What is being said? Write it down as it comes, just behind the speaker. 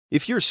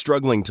If you're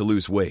struggling to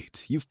lose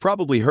weight, you've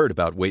probably heard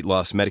about weight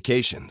loss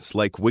medications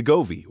like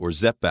Wegovy or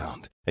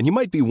Zepbound, and you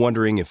might be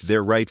wondering if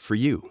they're right for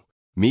you.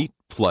 Meet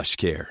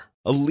PlushCare,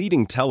 a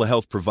leading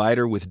telehealth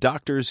provider with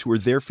doctors who are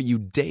there for you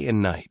day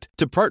and night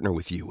to partner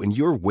with you in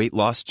your weight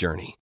loss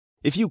journey.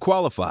 If you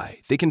qualify,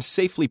 they can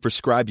safely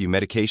prescribe you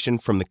medication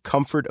from the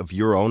comfort of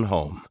your own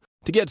home.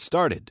 To get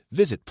started,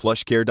 visit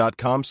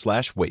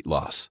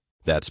plushcare.com/weightloss.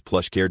 That's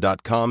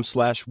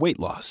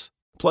plushcare.com/weightloss.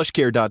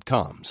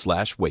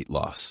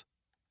 plushcare.com/weightloss.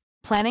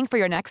 Planning for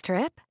your next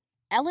trip?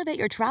 Elevate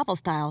your travel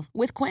style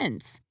with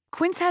Quince.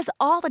 Quince has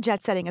all the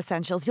jet-setting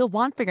essentials you'll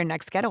want for your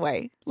next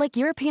getaway, like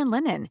European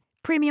linen,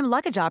 premium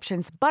luggage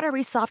options,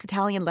 buttery soft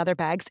Italian leather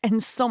bags,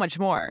 and so much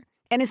more.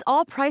 And is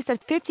all priced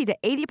at 50 to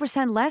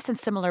 80% less than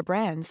similar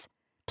brands.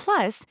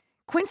 Plus,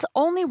 Quince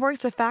only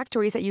works with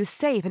factories that use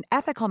safe and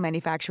ethical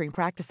manufacturing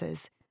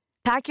practices.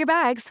 Pack your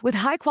bags with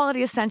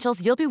high-quality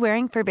essentials you'll be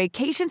wearing for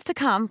vacations to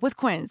come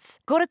with Quince.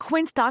 Go to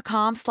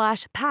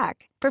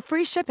quince.com/pack for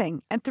free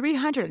shipping and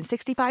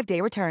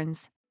 365-day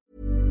returns.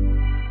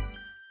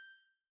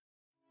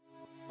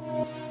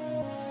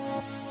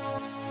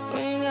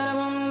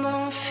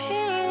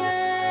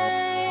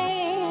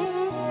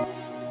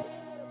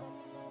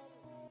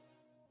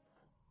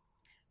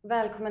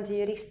 Välkommen till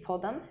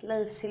Juristpodden,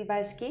 Leif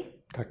Silberski.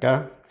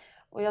 Tackar.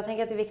 Och jag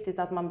tänker att det är viktigt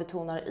att man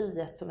betonar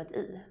y som ett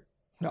i.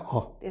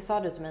 Ja. Det sa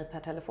du till mig per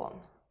telefon.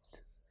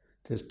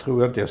 Det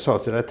tror jag inte jag sa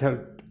till dig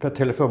per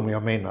telefon, men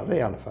jag menar det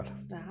i alla fall.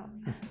 Jaha.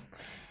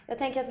 Jag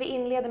tänker att vi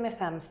inleder med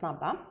 5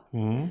 snabba.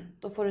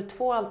 Då får du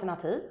 2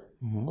 alternativ.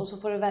 Och så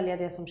får du välja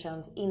det som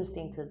känns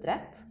instinktivt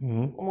rätt.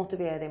 Och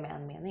motivera det med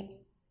en mening.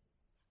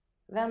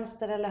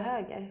 Vänster eller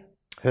höger?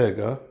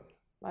 Höger.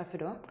 Varför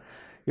då?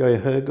 Jag är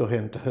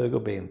högerhänt och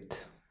högerbent.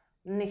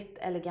 Nytt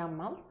eller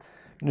gammalt?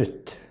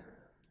 Nytt.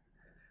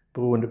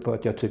 Beroende på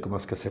att jag tycker man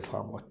ska se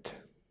framåt.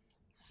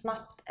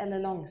 Snabbt eller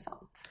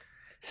långsamt?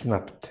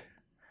 Snabbt.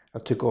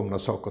 Jag tycker om när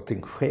saker och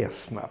ting sker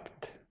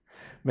snabbt.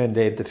 Men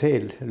det är inte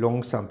fel.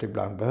 Långsamt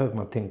ibland behöver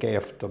man tänka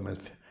efter. Men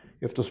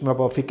eftersom jag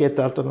bara fick ett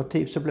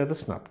alternativ så blev det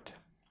snabbt.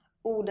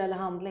 Ord eller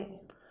handling?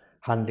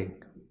 Handling.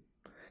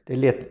 Det är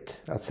lätt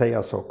att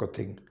säga saker och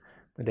ting.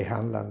 Men det är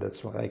handlandet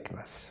som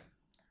räknas.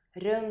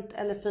 Runt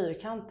eller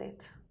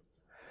fyrkantigt?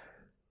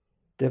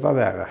 Det var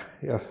värre.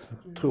 Jag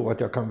tror att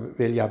jag kan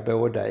välja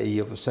båda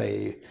i och för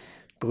sig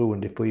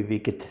beroende på i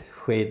vilket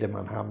skede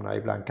man hamnar.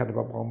 Ibland kan det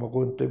vara bra med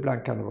runt och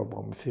ibland kan det vara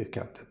bra med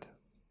fyrkantigt.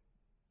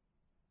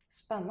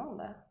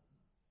 Spännande.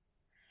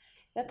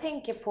 Jag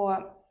tänker på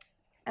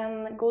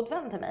en god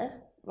vän till mig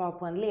var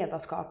på en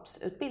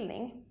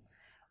ledarskapsutbildning.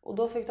 Och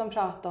då fick de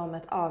prata om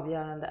ett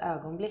avgörande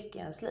ögonblick i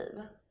ens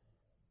liv.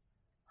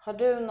 Har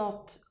du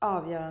något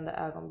avgörande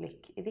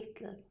ögonblick i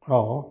ditt liv?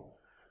 Ja,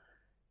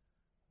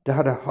 det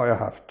har jag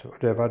haft. Och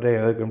det var det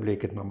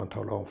ögonblicket när man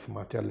talade om för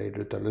mig att jag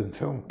led av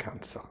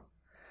lymfomcancer.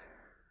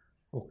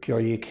 Och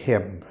jag gick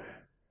hem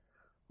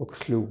och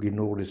slog i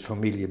Nordisk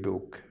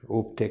familjebok och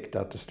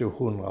upptäckte att det stod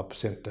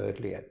 100%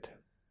 dödlighet.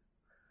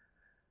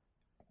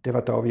 Det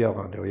var ett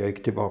avgörande och jag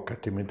gick tillbaka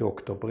till min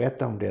doktor och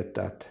berättade om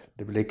detta, att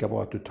det blir lika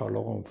bra att du talar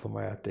om för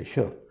mig att det är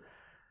kört.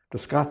 Då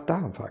skrattade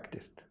han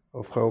faktiskt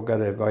och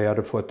frågade vad jag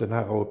hade fått den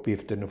här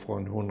uppgiften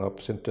ifrån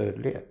 100%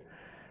 dödlighet.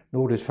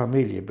 Nordisk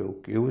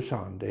familjebok, jo, sa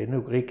han, det är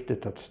nog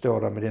riktigt att det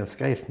står där, men den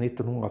skrevs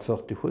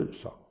 1947,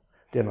 sa han,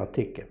 den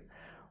artikeln.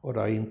 Och det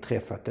har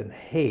inträffat en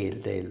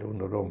hel del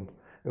under de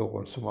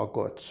åren som har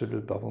gått, så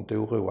du behöver inte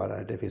oroa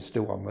dig, det finns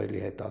stora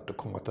möjligheter att du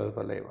kommer att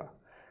överleva.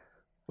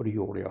 Och det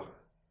gjorde jag.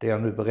 Det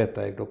jag nu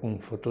berättar ägde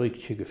rum för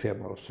drygt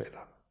 25 år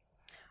sedan.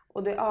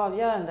 Och det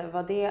avgörande,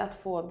 var det att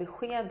få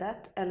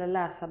beskedet eller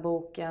läsa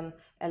boken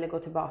eller gå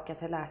tillbaka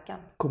till läkaren?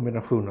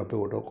 Kombination av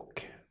både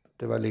och.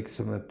 Det var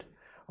liksom ett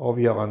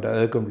avgörande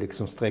ögonblick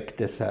som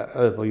sträckte sig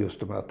över just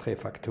de här 3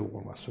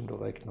 faktorerna som du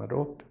räknade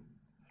upp.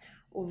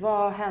 Och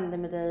vad hände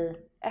med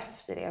dig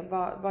efter det?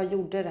 Vad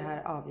gjorde det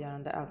här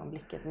avgörande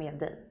ögonblicket med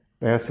dig?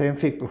 När jag sen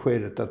fick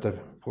beskedet att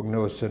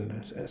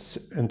prognosen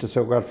inte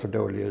såg allt för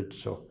dålig ut,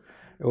 så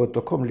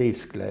återkom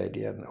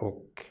livsglädjen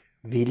och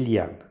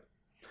viljan.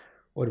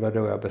 Och det var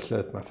då jag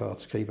beslöt mig för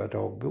att skriva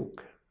dagbok.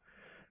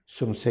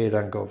 Som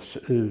sedan gavs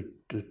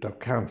ut av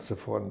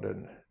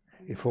Cancerfonden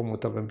i form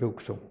av en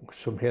bok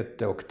som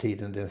hette Och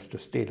tiden den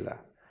stod stilla.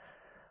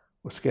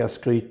 Och ska jag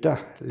skryta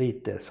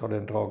lite så har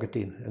den dragit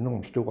in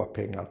enormt stora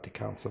pengar till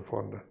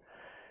Cancerfonden.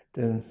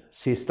 Den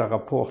sista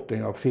rapporten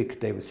jag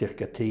fick, det är väl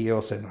cirka 10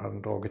 år sedan,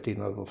 hade dragit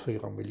in över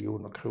 4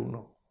 miljoner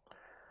kronor.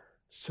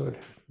 Så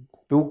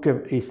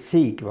boken i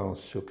sig var en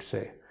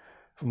succé.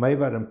 För mig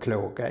var det en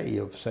plåga i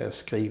och för sig att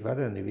skriva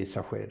den i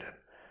vissa skeden.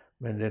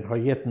 Men den har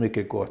gett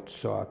mycket gott,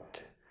 så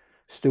att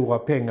stora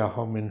pengar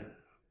har min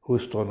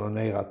hustru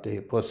donerat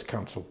i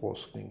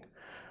bröstcancerforskning.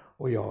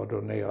 Och jag har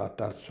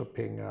donerat alltså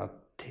pengar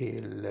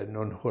till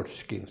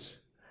non-Hodgkins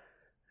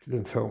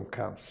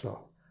lymfomcancer,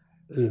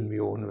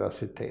 Umeå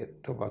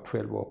universitet, och varit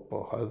själv upp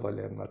och har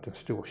överlämnat en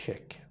stor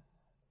check.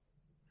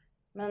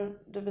 Men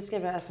du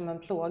beskriver det här som en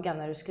plåga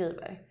när du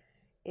skriver.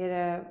 Är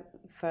det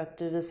för att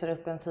du visar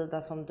upp en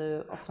sida som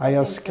du ofta... Nej,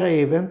 jag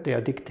skrev inte,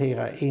 jag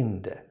dikterade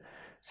in det.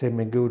 Sen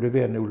min gode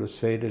vän Olof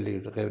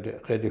Svedelid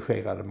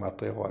redigerade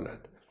materialet.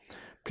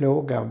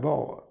 Plågan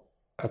var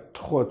att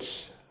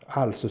trots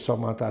allt så sa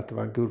man inte att det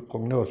var en god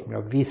prognos, men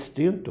jag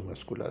visste ju inte om jag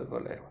skulle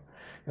överleva.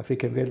 Jag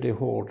fick en väldigt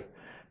hård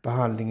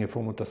behandling i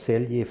form av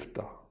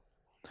cellgifter.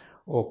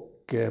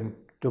 Och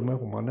då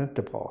mår man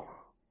inte bra.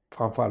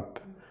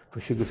 Framförallt för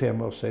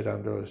 25 år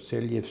sedan då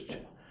cellgift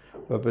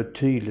var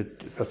betydligt,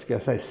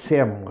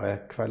 sämre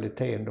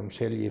kvalitet än de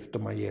cellgifter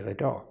man ger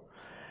idag.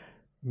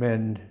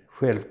 Men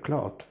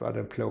självklart var det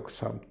en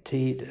plågsam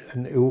tid,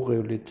 en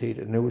orolig tid,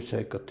 en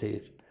osäker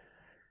tid.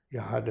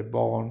 Jag hade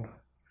barn,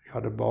 jag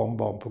hade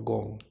barnbarn på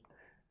gång.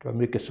 Det var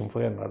mycket som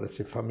förändrades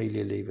i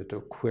familjelivet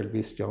och själv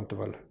visste jag inte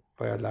var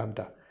jag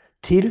landade.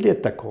 Till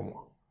detta kommer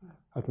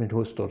att min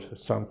hustru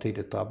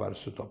samtidigt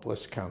drabbades av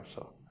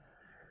bröstcancer.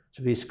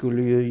 Så vi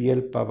skulle ju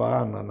hjälpa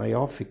varandra när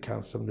jag fick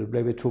cancer. Nu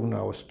blev vi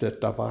tvungna att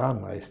stötta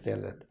varandra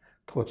istället,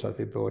 trots att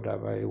vi båda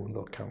var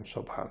under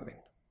cancerbehandling.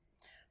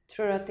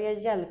 Tror du att det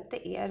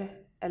hjälpte er,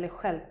 eller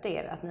stjälpte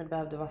er, att ni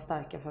behövde vara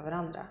starka för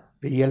varandra?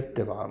 Vi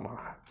hjälpte varandra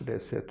på det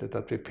sättet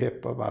att vi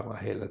peppade varandra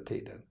hela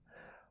tiden.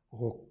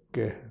 Och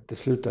det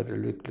slutade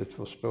lyckligt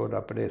för oss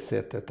båda på det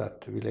sättet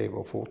att vi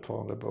lever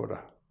fortfarande båda.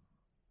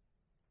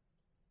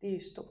 Det är ju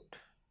stort.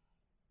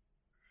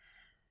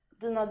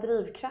 Dina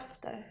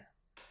drivkrafter,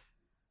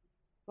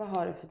 vad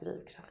har du för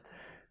drivkrafter?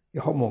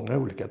 Jag har många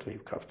olika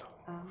drivkrafter.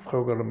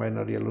 Frågar du mig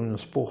när det gäller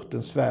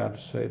sportens värld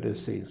så är det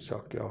sin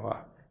sak. Jag har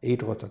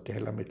idrottat i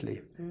hela mitt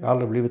liv. Jag har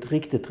aldrig blivit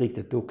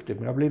riktigt duktig,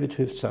 men jag har blivit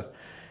hyfsad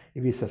i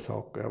vissa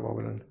saker. Jag var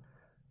väl en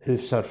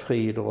hyfsad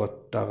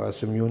friidrottare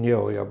som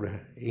junior. Jag blev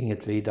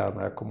inget vidare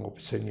när jag kom upp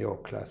i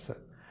seniorklassen.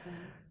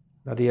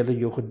 När det gäller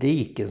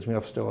juridiken, som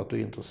jag förstår att du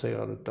är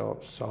intresserad av,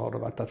 så har det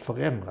varit att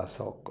förändra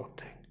saker och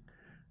ting.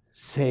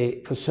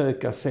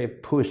 Försöka se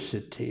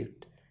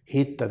positivt,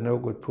 hitta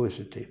något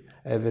positivt,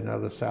 även när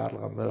det ser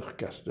allra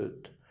mörkast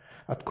ut.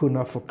 Att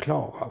kunna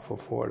förklara för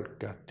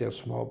folk att det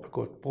som har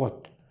begått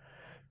brott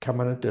kan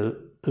man inte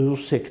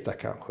ursäkta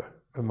kanske,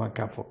 men man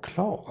kan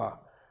förklara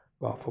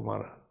varför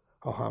man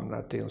har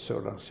hamnat i en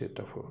sådan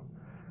situation.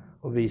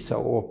 Och visa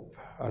upp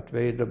att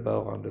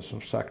vederbörande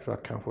som sagt var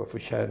kanske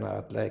förtjänar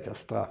ett lägre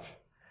straff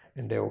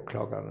än det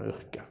åklagaren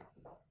yrkar.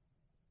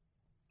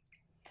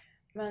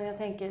 Men jag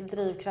tänker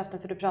drivkraften,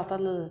 för du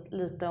pratade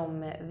lite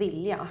om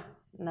vilja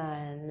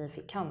när ni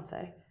fick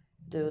cancer,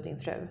 du och din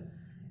fru.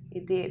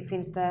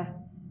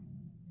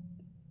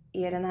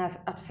 Är den här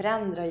att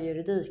förändra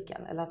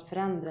juridiken eller att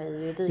förändra i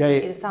juridiken,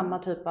 är det samma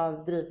typ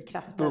av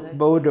drivkraft? Eller?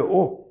 Både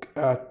och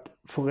att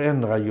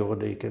förändra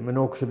juridiken, men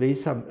också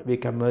visa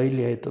vilka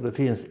möjligheter det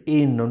finns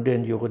inom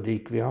den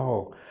juridik vi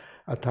har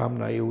att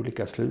hamna i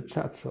olika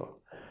slutsatser.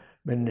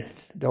 Men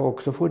det har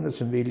också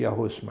funnits en vilja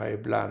hos mig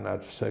ibland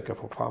att försöka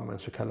få fram en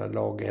så kallad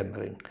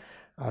lagändring.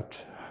 Att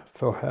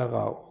få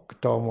herrar och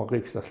damer och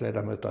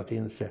riksdagsledamöter att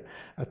inse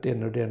att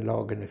den och den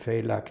lagen är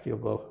felaktig och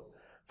bör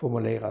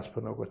formuleras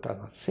på något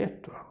annat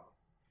sätt. Va?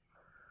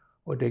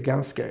 Och det är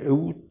ganska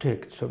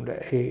otäckt som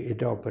det är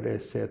idag på det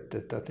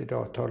sättet att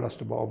idag talas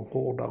det bara om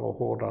hårdare och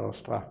hårdare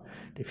straff.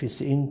 Det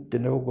finns inte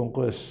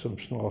någon röst som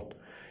snart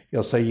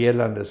gör sig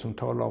gällande som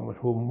talar om en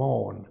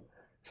human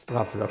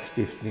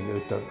strafflagstiftning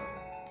utan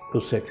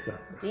ursäkta.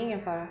 Det är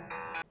ingen fara.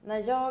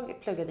 När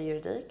jag pluggade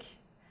juridik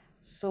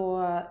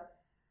så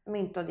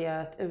myntade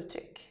jag ett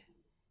uttryck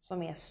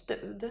som är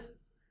stud.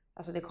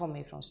 Alltså det kommer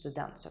ju från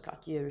student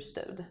såklart,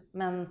 djurstud.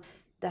 Men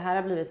det här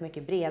har blivit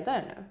mycket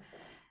bredare nu.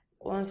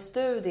 Och en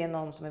stud är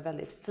någon som är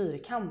väldigt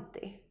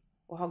fyrkantig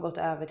och har gått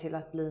över till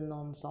att bli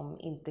någon som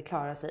inte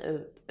klarar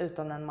sig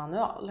utan en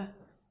manual.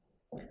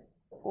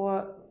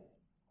 Och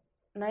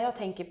när jag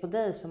tänker på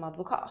dig som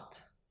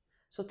advokat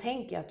så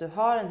tänker jag att du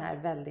har den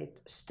här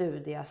väldigt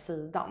studiga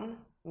sidan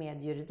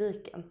med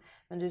juridiken.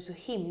 Men du är så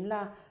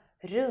himla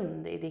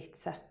rund i ditt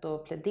sätt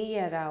att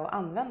plädera och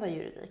använda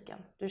juridiken.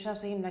 Du känns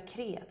så himla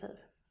kreativ.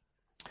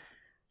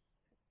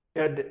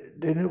 Ja,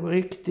 det är nog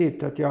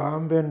riktigt att jag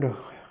använder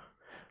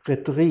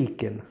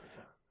retoriken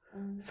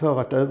för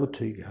att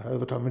övertyga.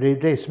 Men det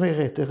är det som är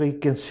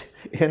retorikens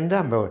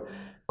ändamål.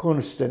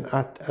 Konsten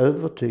att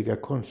övertyga,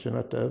 konsten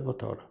att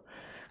övertala.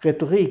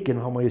 Retoriken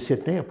har man ju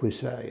sett ner på i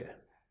Sverige.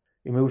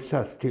 I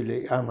motsats till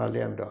i andra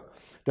länder.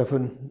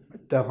 Därför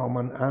där har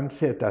man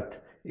ansett att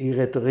i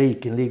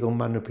retoriken ligger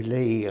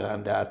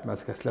manipulerande, att man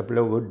ska slå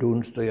blå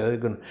dunster i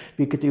ögonen.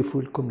 Vilket är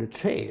fullkomligt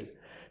fel.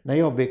 När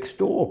jag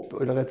växte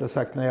upp, eller rättare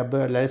sagt när jag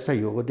började läsa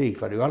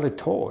juridik, var det ju aldrig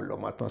tal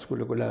om att man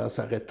skulle gå och lära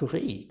sig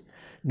retorik.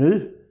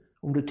 Nu,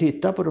 om du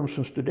tittar på de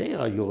som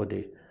studerar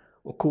juridik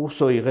och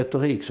kurser i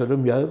retorik så är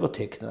de ju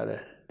övertecknade.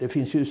 Det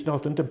finns ju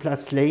snart inte en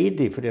plats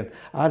ledig för den.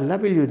 Alla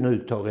vill ju nu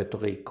ta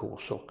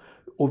retorikkurser,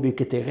 och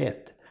vilket är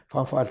rätt.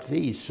 Framförallt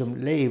vi som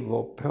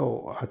lever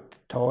på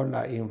att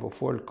tala inför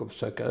folk och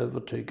försöka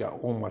övertyga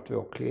om att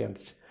vår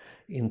klients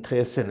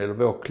intressen eller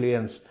vår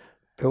klients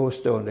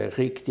påstående är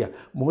riktiga,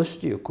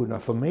 måste ju kunna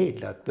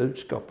förmedla ett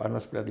budskap,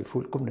 annars blir det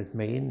fullkomligt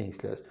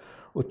meningslöst.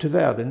 Och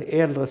tyvärr, den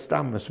äldre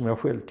stammen som jag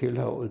själv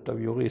tillhör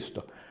utav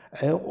jurister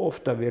är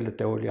ofta väldigt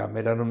dåliga,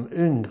 medan de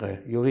yngre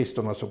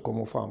juristerna som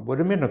kommer fram,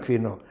 både män och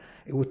kvinnor,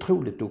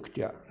 otroligt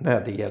duktiga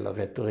när det gäller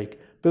retorik.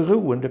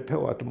 Beroende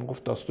på att de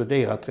ofta har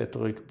studerat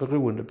retorik,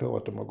 beroende på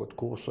att de har gått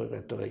kurser i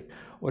retorik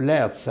och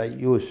lärt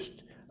sig just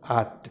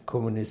att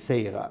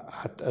kommunicera,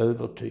 att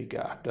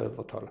övertyga, att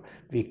övertala.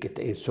 Vilket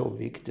är så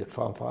viktigt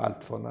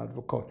framförallt för en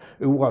advokat.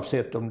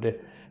 Oavsett om det är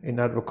en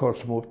advokat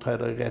som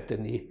uppträder i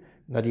rätten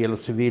när det gäller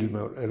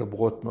civilmål eller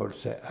brottmål,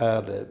 så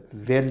är det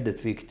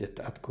väldigt viktigt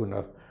att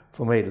kunna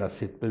förmedla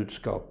sitt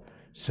budskap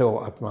så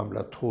att man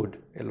blir trodd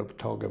eller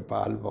tagen på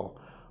allvar.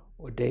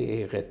 Och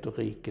det är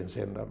retorikens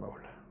ändamål.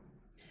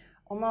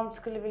 Om man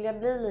skulle vilja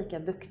bli lika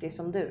duktig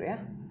som du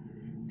är,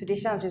 för det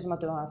känns ju som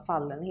att du har en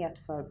fallenhet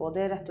för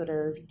både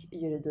retorik,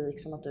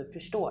 juridik, som att du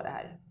förstår det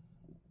här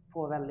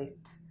på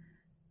väldigt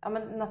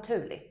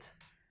naturligt.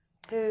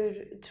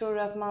 Hur tror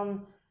du att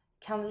man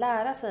kan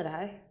lära sig det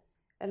här?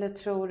 Eller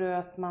tror du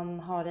att man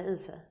har det i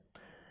sig?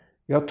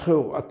 Jag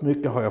tror att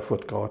mycket har jag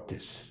fått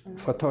gratis.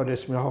 För att ta det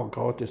som jag har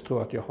gratis tror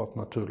jag att jag har ett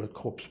naturligt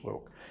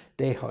kroppsspråk.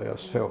 Det har jag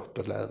svårt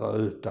att lära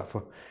ut.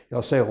 Därför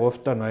jag ser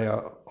ofta när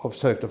jag har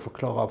försökt att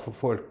förklara för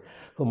folk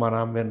hur man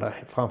använder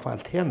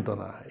framförallt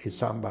händerna i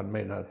samband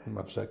med att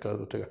man försöker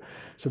övertyga.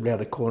 Så blir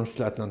det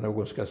konstlat när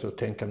någon ska så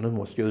tänka, nu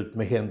måste jag ut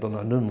med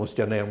händerna, nu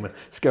måste jag ner med,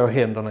 ska jag ha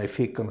händerna i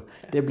fickorna.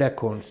 Det blir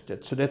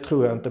konstigt, så det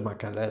tror jag inte man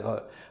kan lära.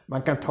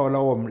 Man kan tala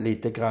om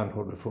lite grann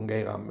hur det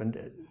fungerar, men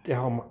det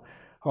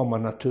har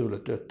man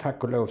naturligt.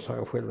 Tack och lov så har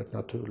jag själv ett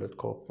naturligt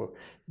kroppsspråk.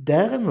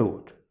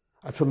 Däremot,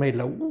 att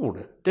förmedla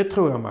ordet, det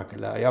tror jag man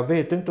kan lära. Jag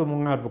vet inte hur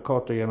många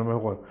advokater genom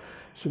åren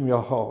som jag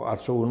har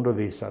alltså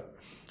undervisat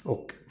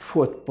och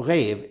fått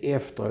brev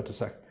efteråt och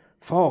sagt,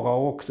 Fara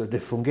också, det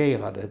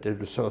fungerade, det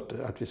du sa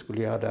att vi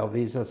skulle göra. Det har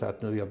visat sig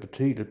att nu är jag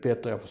betydligt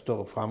bättre, jag får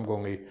större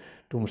framgång i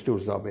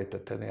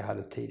domstolsarbetet än jag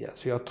hade tidigare.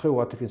 Så jag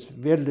tror att det finns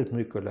väldigt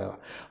mycket att lära.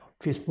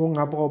 Det finns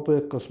många bra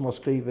böcker som har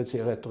skrivits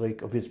i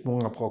retorik och det finns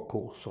många bra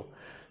kurser.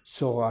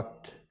 Så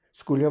att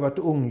skulle jag varit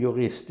ung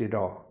jurist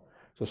idag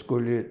så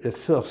skulle det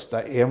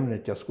första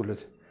ämnet jag skulle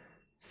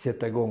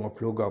sätta igång och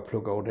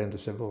plugga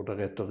ordentligt så var det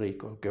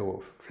retorik och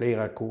gå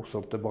flera kurser,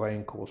 inte bara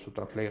en kurs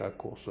utan flera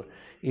kurser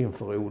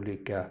inför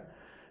olika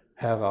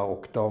herrar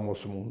och damer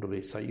som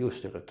undervisar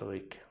just i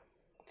retorik.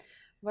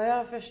 Vad jag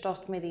har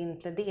förstått med din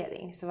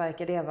plädering så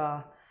verkar det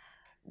vara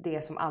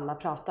det som alla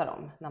pratar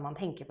om när man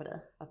tänker på dig.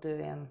 Att du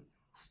är en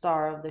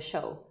star of the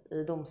show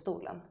i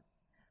domstolen.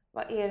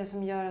 Vad är det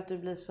som gör att du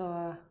blir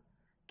så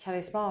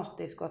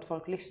karismatisk och att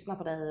folk lyssnar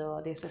på dig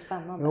och det är så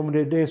spännande? Ja, men det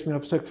är det som jag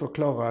har försökt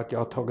förklara, att jag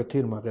har tagit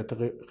till mig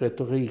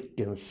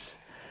retorikens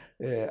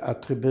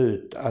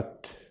attribut,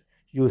 att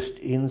just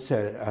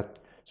inse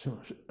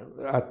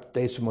att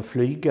det är som att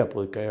flyga,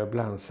 brukar jag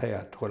ibland säga,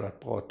 att hålla ett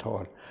bra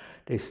tal.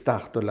 Det är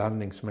start och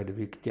landning som är det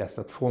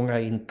viktigaste, att fånga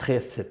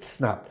intresset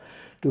snabbt.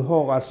 Du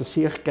har alltså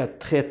cirka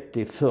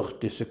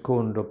 30-40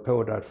 sekunder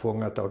på dig att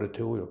fånga ett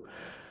auditorium.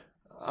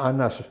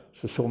 Annars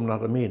så somnar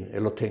de in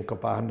eller tänker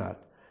på annat.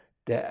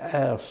 Det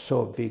är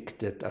så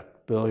viktigt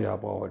att börja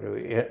bra,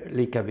 det är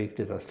lika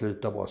viktigt att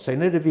sluta bra.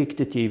 Sen är det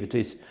viktigt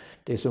givetvis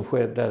det som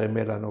sker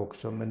däremellan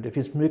också, men det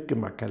finns mycket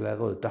man kan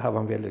lära ut. Det här var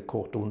en väldigt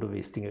kort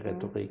undervisning i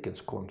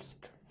retorikens konst.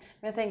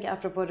 Men jag tänker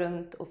apropå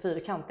runt och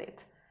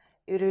fyrkantigt.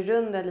 Är du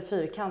rund eller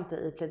fyrkantig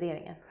i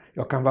pläderingen?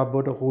 Jag kan vara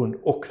både rund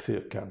och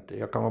fyrkantig.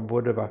 Jag kan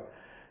både vara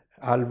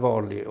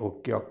allvarlig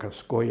och jag kan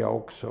skoja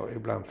också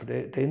ibland. För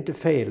det är inte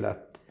fel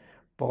att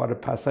bara det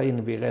passar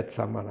in vid rätt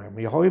sammanhang.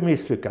 Men jag har ju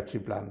misslyckats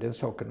ibland, den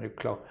saken är ju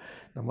klar.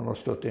 När man har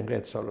stått i en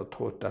rättssal och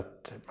trott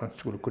att man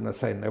skulle kunna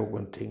säga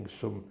någonting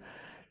som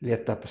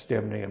lättar på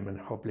stämningen men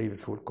har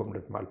blivit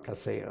fullkomligt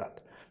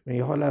malplacerat. Men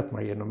jag har lärt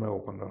mig genom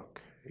åren och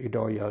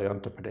idag gör jag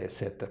inte på det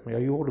sättet. Men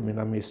jag gjorde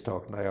mina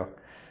misstag när jag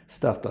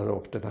startade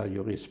upp den här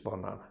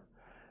juristbanan.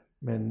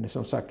 Men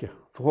som sagt,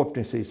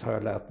 förhoppningsvis har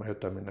jag lärt mig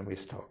av mina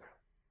misstag.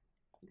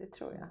 Det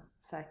tror jag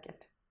säkert.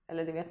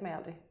 Eller det vet man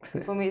aldrig.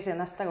 Det får man ju se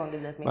nästa gång det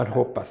blir ett misstag. Man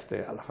hoppas det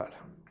i alla fall.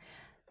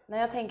 När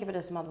jag tänker på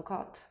dig som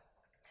advokat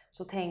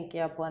så tänker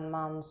jag på en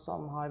man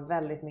som har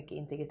väldigt mycket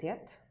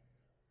integritet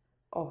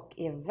och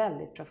är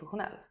väldigt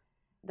professionell.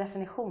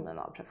 Definitionen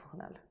av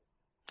professionell.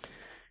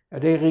 Ja,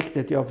 det är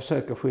riktigt. Jag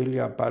försöker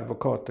skilja på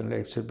advokaten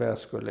Leif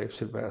Silbersky och Leif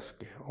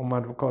Silbersky. Om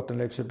advokaten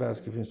Leif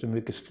Silbersky finns det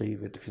mycket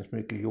skrivet, det finns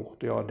mycket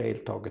gjort. Jag har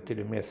deltagit i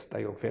det mesta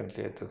i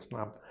offentlighetens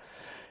namn.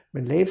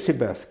 Men Leif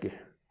Silbersky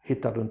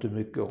hittar du inte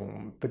mycket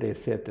om på det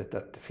sättet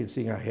att det finns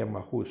inga hemma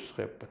hos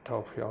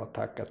reportage. Jag har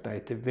tackat nej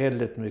till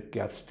väldigt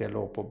mycket att ställa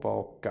upp och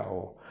baka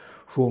och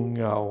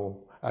sjunga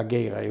och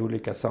agera i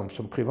olika sammanhang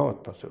som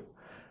privatperson.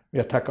 Men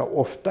jag tackar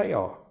ofta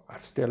ja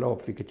att ställa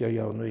upp, vilket jag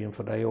gör nu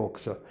inför dig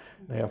också,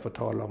 när jag får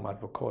tala om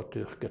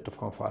advokatyrket och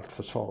framförallt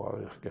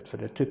försvararyrket. För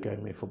det tycker jag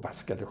är min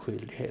förbaskade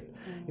skyldighet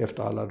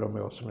efter alla de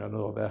år som jag nu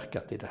har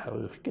verkat i det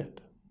här yrket.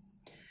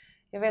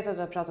 Jag vet att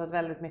du har pratat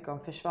väldigt mycket om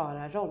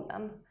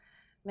försvararrollen.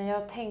 Men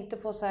jag tänkte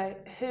på så här,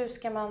 hur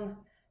ska man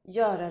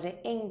göra det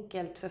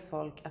enkelt för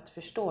folk att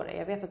förstå det?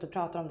 Jag vet att du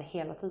pratar om det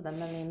hela tiden,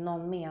 men i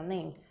någon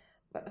mening.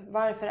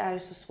 Varför är det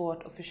så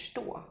svårt att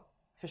förstå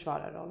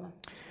försvararrollen?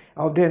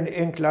 Av den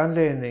enkla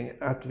anledning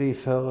att vi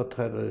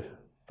företräder,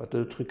 för att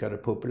uttrycka det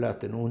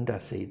populärt, den onda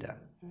sidan.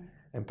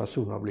 En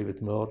person har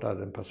blivit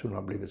mördad, en person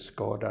har blivit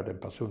skadad, en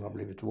person har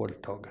blivit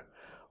våldtagen.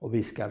 Och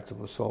vi ska alltså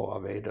försvara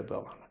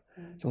vederbörande.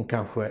 Som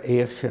kanske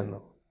erkänner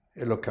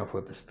eller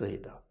kanske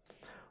bestrider.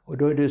 Och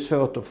då är det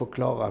svårt att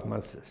förklara att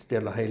man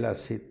ställer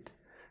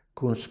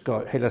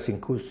hela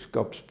sin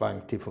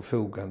kunskapsbank till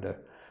förfogande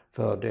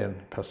för den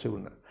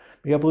personen.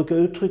 Men jag brukar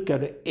uttrycka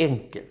det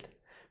enkelt.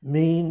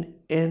 Min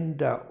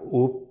enda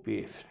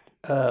uppgift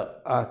är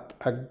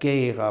att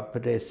agera på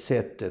det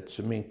sättet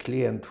som min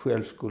klient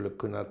själv skulle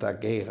kunnat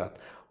agera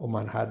om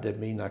man hade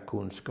mina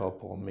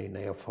kunskaper och min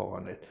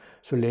erfarenhet.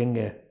 Så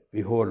länge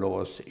vi håller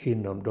oss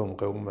inom de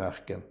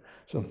råmärken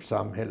som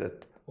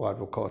samhället och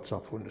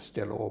advokatsamfundet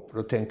ställer upp.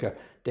 Då tänker jag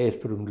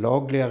dels på de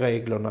lagliga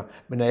reglerna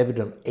men även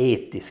de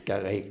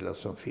etiska regler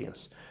som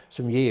finns.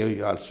 Som ger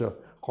ju alltså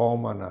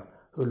ramarna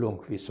hur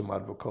långt vi som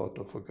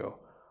advokater får gå.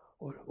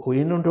 Och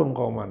inom de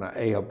ramarna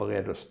är jag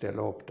beredd att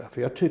ställa upp där.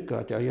 För jag tycker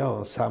att jag gör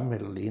en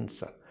samhällelig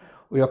insats.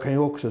 Och jag kan ju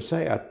också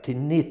säga att till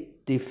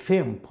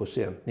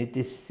 95%,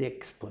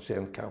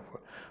 96% kanske,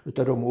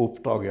 utav de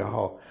uppdrag jag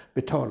har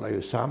betalar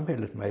ju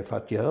samhället mig för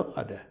att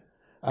göra det.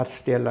 Att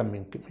ställa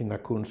mina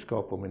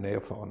kunskaper och min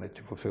erfarenhet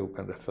till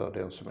förfogande för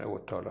den som är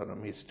åtalad och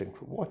misstänkt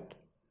för brott.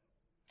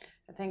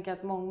 Jag tänker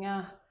att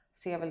många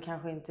ser väl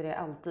kanske inte det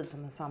alltid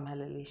som en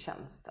samhällelig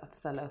tjänst att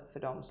ställa upp för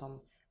dem som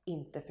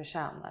inte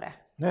förtjänar det.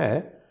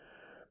 Nej,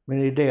 men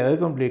i det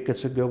ögonblicket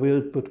så går vi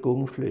ut på ett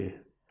gungfly.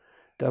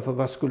 Därför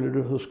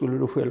hur skulle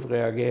du själv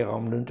reagera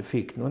om du inte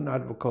fick någon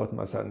advokat?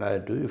 Man säger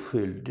nej, du är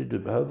skyldig, du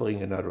behöver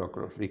ingen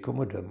advokat, vi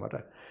kommer att döma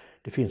dig.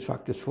 Det finns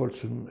faktiskt folk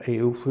som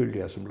är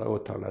oskyldiga som blir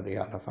åtalade i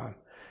alla fall.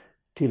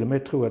 Till och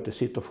med tror att det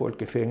sitter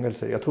folk i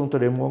fängelse. Jag tror inte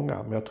det är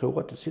många, men jag tror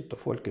att det sitter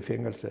folk i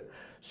fängelse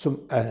som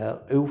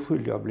är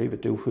oskyldiga och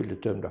blivit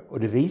oskyldigt dömda. Och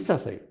det visar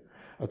sig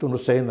att under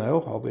senare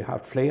år har vi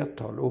haft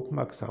flertal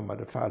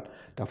uppmärksammade fall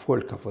där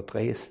folk har fått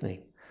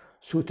resning.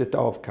 Suttit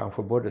av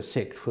kanske både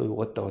 6, 7,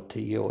 8 och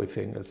 10 år i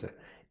fängelse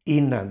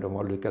innan de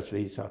har lyckats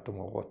visa att de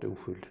har varit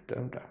oskyldigt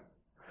dömda.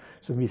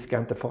 Så vi ska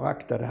inte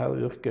förakta det här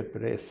yrket på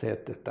det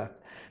sättet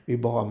att vi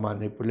bara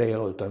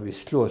manipulerar, utan vi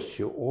slåss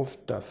ju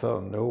ofta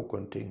för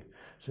någonting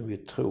som vi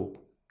tror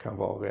kan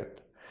vara rätt.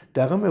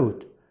 Däremot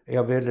är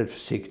jag väldigt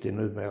försiktig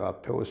numera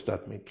att påstå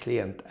att min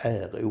klient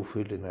är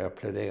oskyldig när jag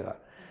pläderar.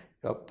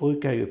 Jag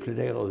brukar ju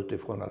plädera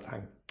utifrån att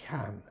han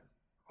kan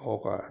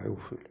vara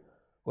oskyldig.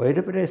 Och är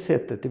det på det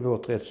sättet i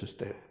vårt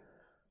rättssystem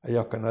att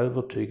jag kan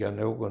övertyga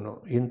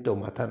någon, inte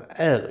om att han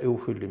är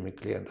oskyldig min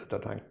klient, utan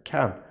att han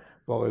kan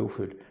vara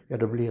oskyldig, ja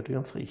då blir det ju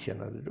en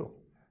frikännande dom.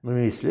 Men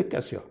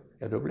misslyckas jag,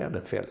 ja då blir det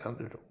en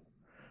fällande dom.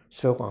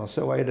 Svårare än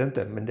så är det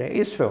inte, men det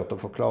är svårt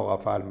att förklara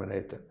för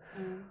allmänheten.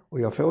 Och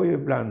jag får ju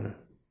ibland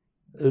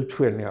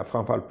utskällningar,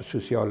 framförallt på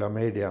sociala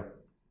medier,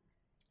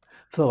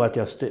 för att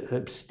jag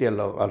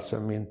ställer alltså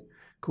min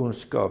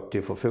kunskap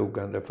till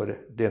förfogande för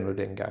den och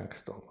den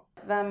gangstern.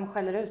 Vem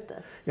skäller ut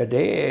det? Ja,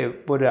 det är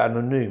både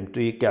anonymt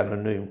och icke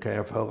anonymt kan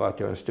jag få höra att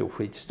jag är en stor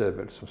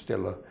skitstövel som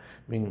ställer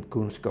min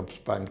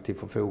kunskapsbank till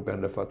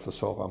förfogande för att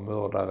försvara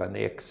mördaren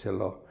X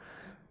eller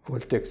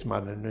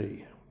våldtäktsmannen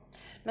Y.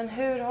 Men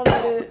hur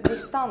håller du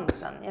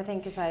distansen? Jag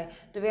tänker så här,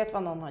 du vet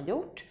vad någon har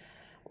gjort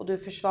och du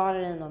försvarar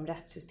dig inom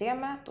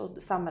rättssystemet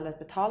och samhället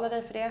betalar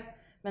dig för det.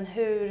 Men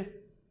hur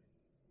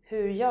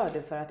gör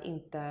du för att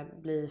inte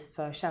bli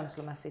för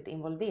känslomässigt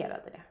involverad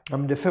i det? Ja,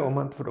 men det får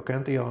man inte, för då kan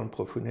jag inte göra en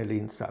professionell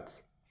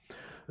insats.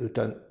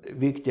 Utan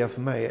viktiga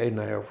för mig är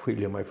när jag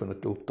skiljer mig från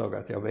ett uppdrag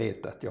att jag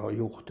vet att jag har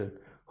gjort en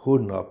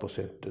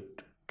 100%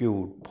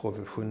 god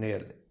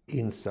professionell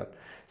insats.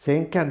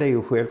 Sen kan det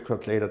ju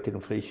självklart leda till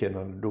en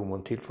frikännande dom och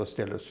en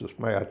tillfredsställelse hos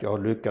mig att jag har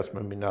lyckats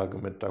med min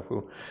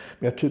argumentation.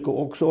 Men jag tycker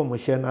också om att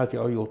känna att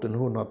jag har gjort en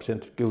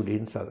 100% god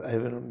insats,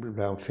 även om det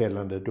blir en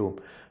fällande dom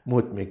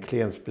mot min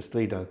klients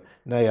bestridande.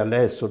 När jag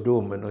läser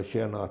domen och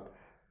känner att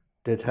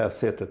det här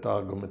sättet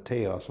att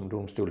argumentera som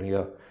domstolen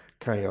gör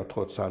kan jag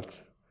trots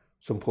allt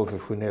som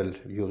professionell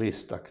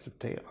jurist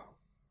acceptera.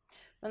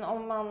 Men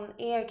om man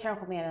är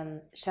kanske mer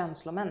en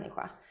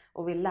känslomänniska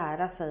och vill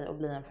lära sig att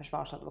bli en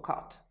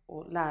försvarsadvokat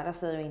och lära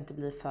sig att inte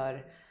bli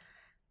för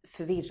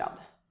förvirrad.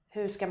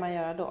 Hur ska man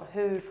göra då?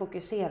 Hur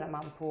fokuserar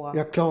man på...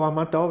 Ja, klarar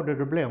man inte av det,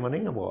 då blir man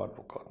ingen bra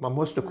advokat. Man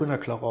måste kunna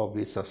klara av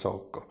vissa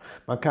saker.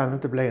 Man kan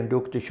inte bli en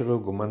duktig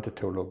kirurg om man inte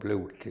tålar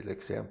blod till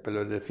exempel.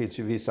 Och det finns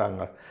ju vissa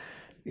andra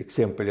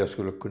exempel jag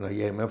skulle kunna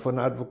ge. Men för en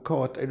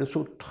advokat är det så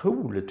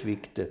otroligt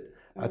viktigt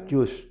att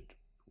just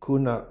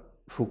kunna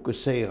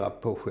fokusera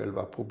på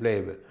själva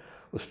problemet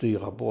och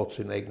styra bort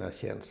sina egna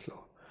känslor.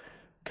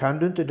 Kan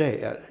du inte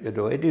det, ja,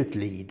 då är det ju ett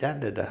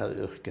lidande det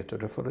här yrket och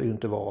det får det ju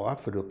inte vara,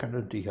 för då kan du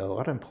inte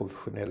göra den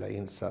professionella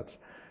insats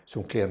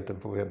som klienten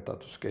förväntar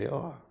att du ska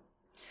göra.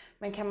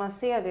 Men kan man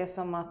se det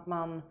som att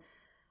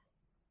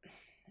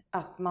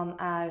man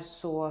är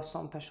så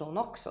som person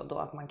också då,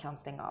 att man kan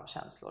stänga av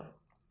känslor?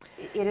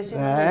 Är det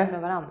synonymt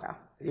med varandra?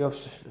 Jag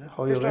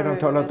har ju redan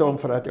talat om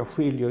för att jag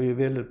skiljer ju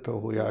väldigt på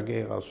hur jag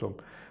agerar som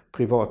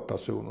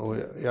privatperson och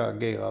jag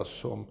agerar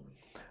som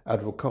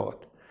advokat.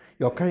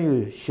 Jag kan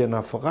ju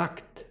känna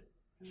förakt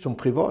som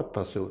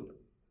privatperson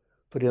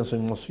för den som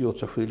måste gjort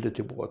sig skyldig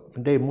till brott.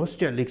 Men det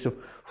måste jag liksom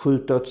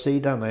skjuta åt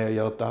sidan när jag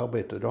gör ett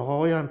arbete. Då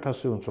har jag en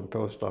person som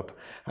påstår att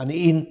han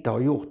inte har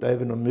gjort,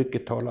 även om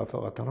mycket talar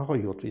för att han har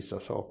gjort vissa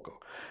saker.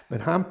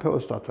 Men han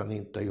påstår att han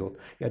inte har gjort.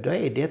 Ja, då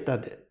är detta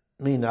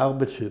min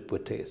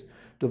arbetshypotes.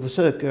 Då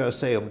försöker jag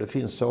se om det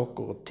finns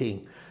saker och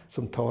ting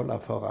som talar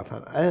för att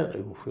han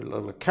är oskyldig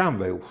eller kan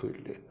vara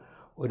oskyldig.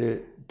 Och det är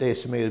det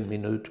som är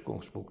min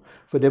utgångspunkt.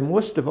 För det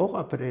måste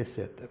vara på det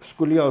sättet.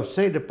 Skulle jag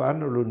se det på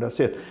annorlunda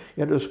sätt,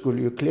 ja då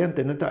skulle ju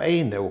klienten inte ha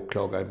en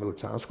åklagare emot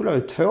sig. Han skulle ha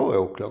ju 2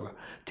 åklagare.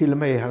 Till och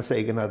med hans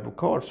egen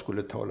advokat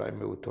skulle tala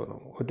emot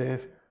honom. Och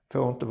det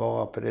får inte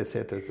vara på det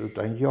sättet,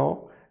 utan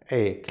jag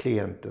är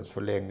klientens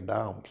förlängda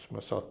arm, som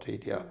jag sa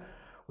tidigare.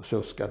 Och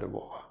så ska det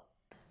vara.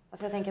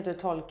 Alltså jag tänker att du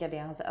tolkar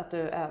det, att du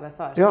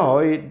överför.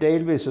 Ja,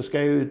 delvis så ska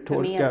jag ju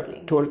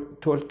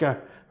tolka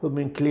hur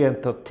min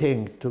klient har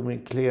tänkt, hur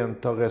min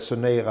klient har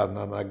resonerat när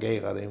han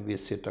agerade i en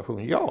viss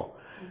situation. Ja,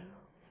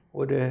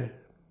 och det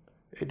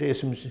är det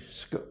som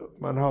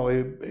man har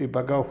i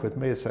bagaget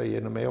med sig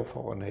genom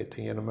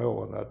erfarenheten, genom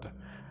åren.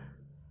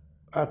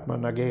 Att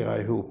man agerar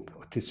ihop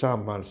och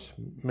tillsammans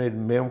med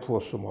människor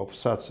som har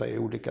försatt sig i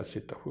olika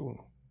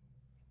situationer.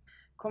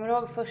 Kommer du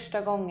ihåg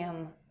första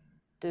gången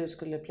du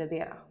skulle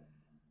plädera?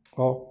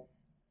 Ja.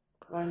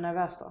 Var du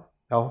nervös då?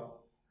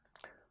 Ja.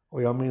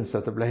 Och jag minns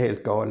att det blev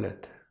helt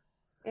galet.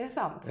 Är det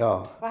sant?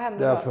 Ja. Vad hände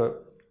därför, då?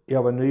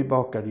 Jag var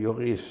nybakad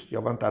jurist.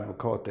 Jag var inte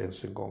advokat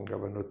ens en gång. Jag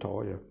var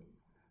notarie.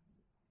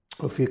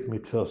 Och fick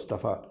mitt första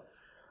fall.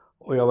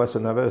 Och jag var så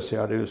nervös.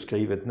 Jag hade ju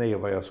skrivit ner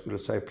vad jag skulle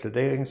säga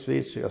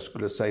pläderingsvis. Och jag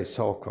skulle säga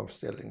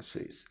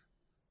sakframställningsvis.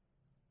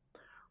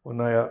 Och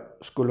när jag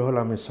skulle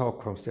hålla min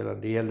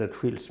sakframställning, det gällde ett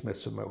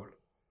skilsmässomål,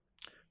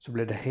 så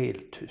blev det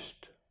helt tyst.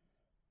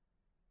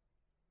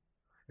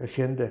 Jag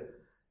kände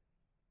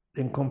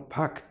den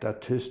kompakta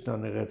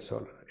tystnaden i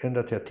rättssalen.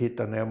 Ända till jag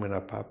tittade ner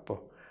mina papper.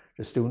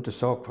 Det stod inte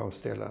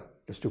sakframställaren,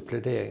 det stod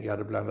plädering. Jag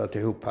hade blandat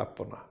ihop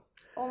papperna.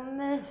 Åh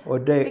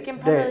nej, vilken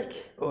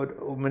panik.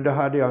 Men då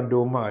hade jag en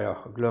domare, jag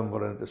glömmer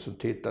det inte, som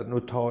tittade.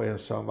 Notarien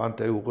sa, var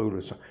inte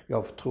orolig, så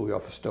jag tror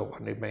jag förstår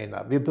vad ni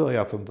menar. Vi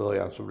börjar från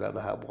början så blir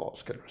det här bra,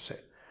 ska du se.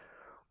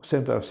 Och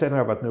sen har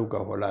jag varit noga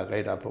att hålla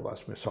reda på vad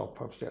som är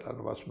sakframställande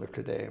och vad som är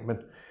plädering. Men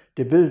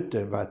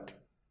debuten var ett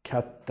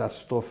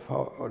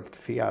katastrofalt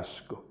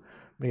fiasko.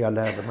 Men jag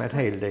lärde mig en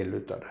hel del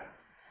utav det.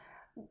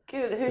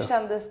 Gud, hur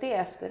kändes det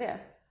efter det?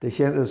 Det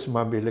kändes som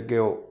man ville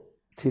gå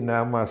till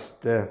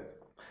närmaste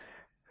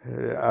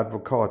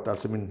advokat,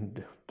 alltså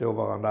min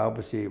dåvarande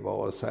arbetsgivare,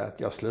 och säga att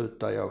jag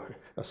slutar,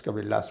 jag ska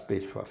bli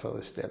lastbilschaufför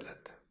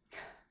istället.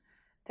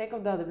 Tänk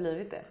om du hade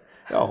blivit det.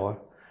 Ja,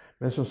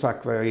 men som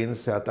sagt var, jag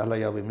inser att alla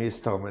gör vi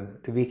misstag,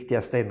 men det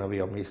viktigaste är när vi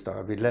gör misstag,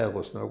 att vi lär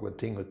oss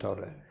någonting utav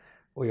det.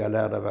 Och jag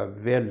lärde mig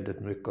väldigt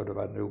mycket, och det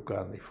var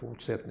noggrann i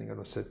fortsättningen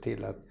och se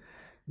till att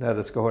när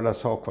det ska hålla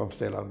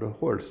sakframställan, då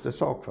hålls det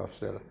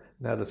sakframställan.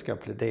 När det ska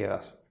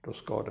pläderas, då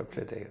ska det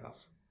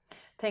pläderas.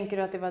 Tänker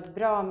du att det var ett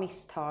bra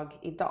misstag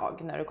idag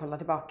när du kollar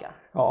tillbaka?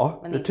 Ja,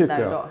 men det inte tycker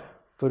där jag. då?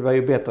 För det var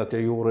ju bättre att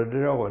jag gjorde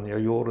det då än jag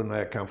gjorde när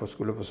jag kanske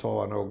skulle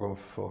försvara någon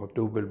för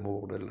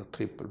dubbelmord eller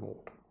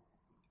trippelmord.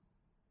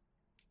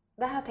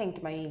 Det här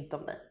tänker man ju inte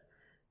om dig.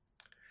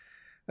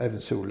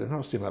 Även solen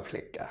har sina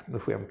fläckar, nu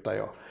skämtar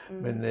jag.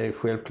 Men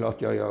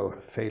självklart gör jag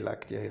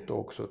felaktigheter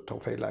också, tar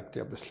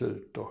felaktiga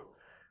beslut. Och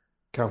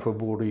kanske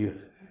borde ju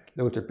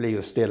låtit bli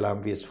att ställa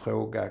en viss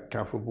fråga,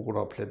 kanske borde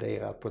ha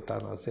pläderat på ett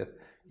annat sätt.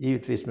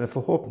 Givetvis, men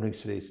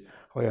förhoppningsvis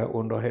har jag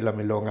under hela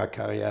min långa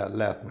karriär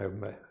lärt mig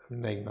med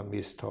mina egna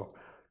misstag.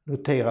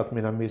 Noterat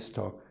mina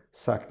misstag,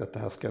 sagt att det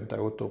här ska inte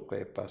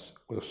återupprepas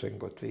och sen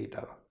gått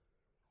vidare.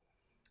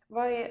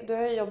 Du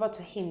har ju jobbat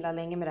så himla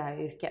länge med det här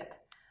yrket.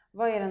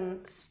 Vad är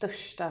den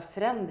största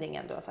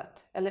förändringen du har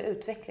sett? Eller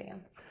utvecklingen?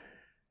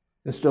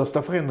 Den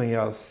största förändringen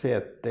jag har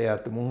sett är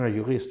att de många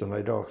juristerna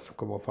idag som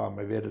kommer fram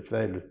är väldigt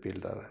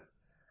välutbildade.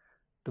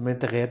 De är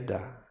inte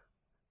rädda.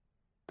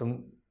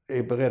 De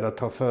är beredda att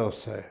ta för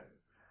sig.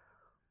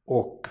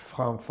 Och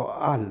framför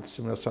allt,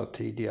 som jag sa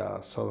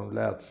tidigare, så har de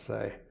lärt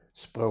sig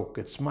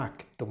språkets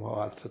makt. De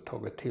har alltså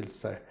tagit till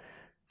sig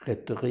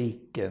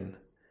retoriken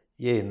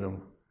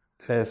genom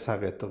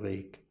läsa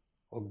retorik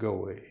och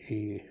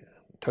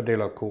ta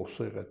del av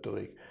kurser i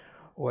retorik.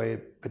 Och är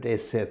på det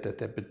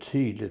sättet en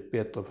betydligt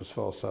bättre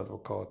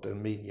försvarsadvokat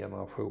än min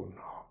generation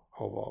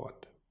har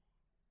varit.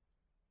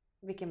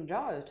 Vilken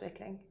bra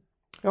utveckling.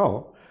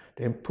 Ja,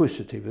 det är en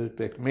positiv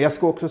utveckling. Men jag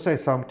ska också säga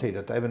samtidigt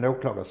att även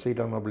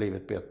åklagarsidan har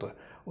blivit bättre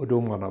och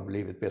domarna har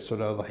blivit bättre. Så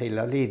över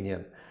hela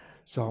linjen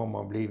så har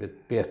man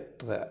blivit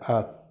bättre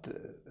att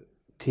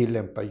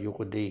tillämpa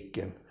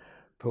juridiken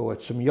på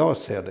ett, som jag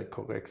ser det,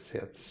 korrekt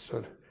sätt.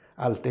 Så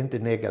allt är inte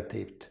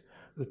negativt,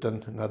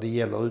 utan när det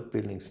gäller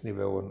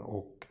utbildningsnivån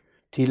och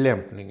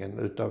tillämpningen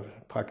utav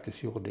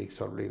praktisk juridik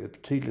så har det blivit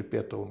betydligt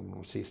bättre under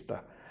de sista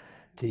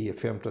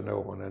 10-15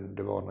 åren än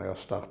det var när jag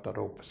startade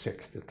på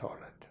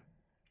 60-talet.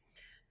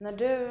 När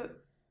du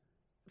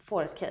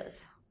får ett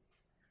case,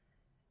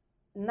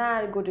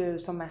 när går du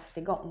som mest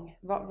igång?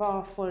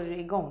 Vad får du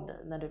igång dig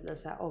när du blir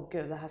så här, åh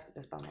gud, det här ska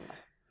bli spännande?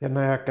 Ja,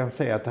 när jag kan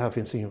säga att det här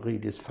finns en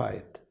juridisk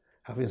fight.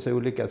 Här finns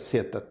olika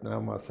sätt att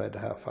närma sig det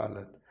här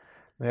fallet.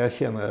 När jag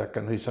känner att jag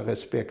kan hysa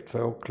respekt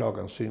för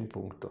åklagarens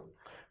synpunkter.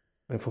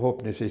 Men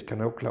förhoppningsvis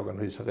kan åklagaren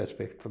hysa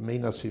respekt för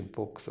mina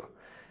synpunkter också.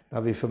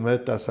 När vi får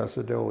mötas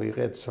alltså då i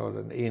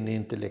rättssalen i en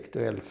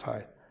intellektuell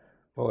fight.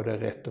 Var det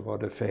rätt och var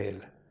det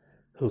fel?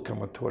 Hur kan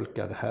man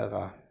tolka det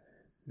här?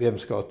 Vem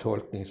ska ha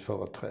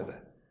tolkningsföreträde?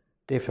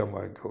 Det får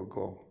man gå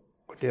igång.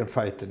 Och den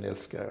fighten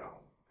älskar jag.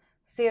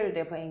 Ser du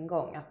det på en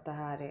gång att det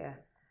här är...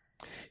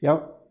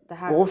 Ja,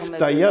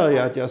 ofta gör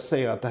jag att jag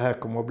ser att det här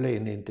kommer att bli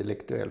en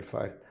intellektuell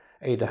fight.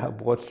 Är det här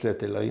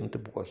brottsligt eller inte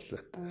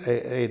brottsligt?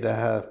 Är det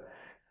här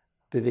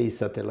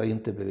bevisat eller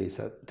inte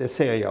bevisat? Det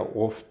ser jag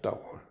ofta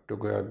och då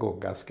går jag igång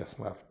ganska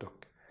snabbt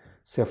och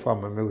ser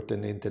fram emot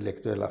den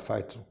intellektuella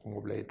fight som kommer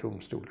att bli i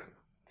domstolen.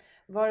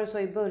 Var det så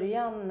i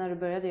början när du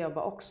började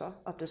jobba också?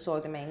 Att du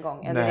såg det med en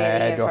gång? Eller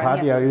Nej, då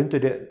hade jag ju inte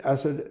det.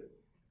 Alltså,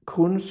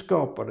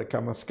 kunskaper det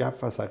kan man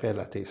skaffa sig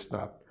relativt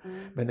snabbt.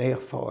 Men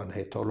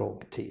erfarenhet tar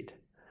lång tid.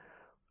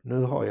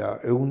 Nu har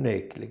jag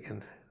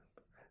onekligen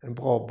en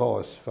bra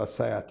bas för att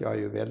säga att jag är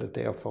ju väldigt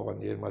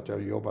erfaren genom att jag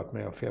har jobbat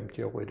mer än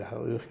 50 år i det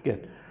här yrket.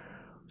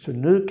 Så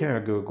nu kan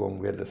jag gå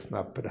igång väldigt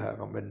snabbt på det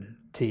här. Men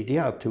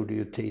tidigare tog det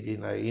ju tid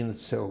innan jag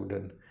insåg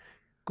den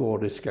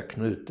gordiska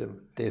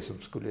knuten.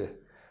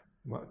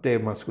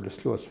 Det man skulle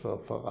slåss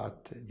för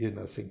att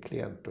gynna sin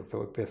klient och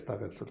få bästa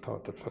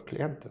resultatet för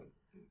klienten.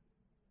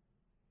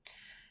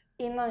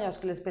 Innan jag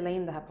skulle spela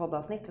in det här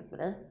poddavsnittet med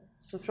dig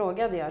så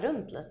frågade jag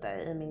runt lite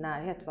i min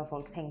närhet vad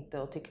folk tänkte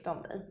och tyckte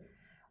om dig.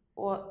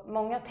 Och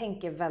många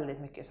tänker väldigt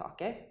mycket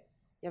saker.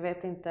 Jag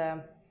vet inte,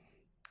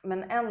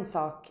 men en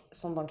sak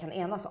som de kan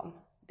enas om,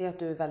 det är att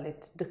du är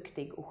väldigt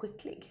duktig och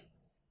skicklig.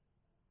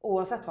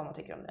 Oavsett vad man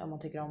tycker om dig, om man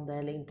tycker om dig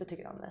eller inte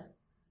tycker om dig.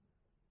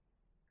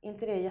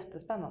 Inte det är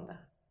jättespännande?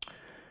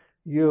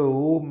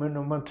 Jo, men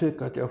om man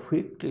tycker att jag är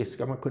skicklig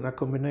ska man kunna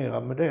kombinera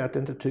med det att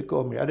inte tycka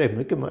om. Ja, det är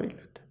mycket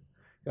möjligt.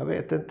 Jag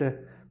vet inte,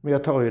 men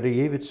jag tar ju det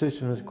givetvis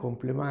som en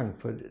komplimang.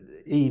 För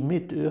i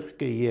mitt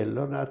yrke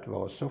gäller det att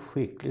vara så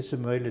skicklig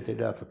som möjligt. Det är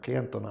därför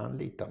klienterna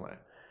anlitar mig.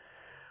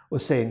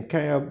 Och sen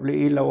kan jag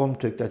bli illa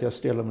omtyckt att jag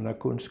ställer mina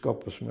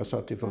kunskaper som jag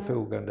sa till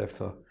förfogande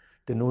för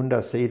den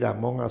onda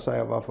sidan. Många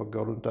säger varför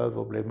går du inte över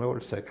och blir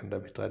målsägande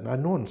biträde? När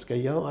någon ska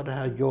göra det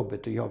här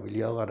jobbet och jag vill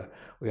göra det.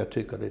 Och jag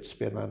tycker det är ett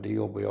spännande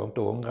jobb och jag har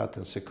inte ångrat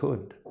en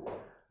sekund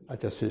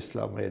att jag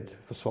sysslar med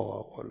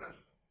försvararrollen.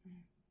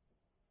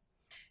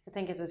 Jag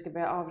tänker att vi ska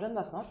börja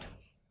avrunda snart.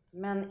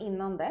 Men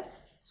innan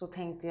dess så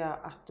tänkte jag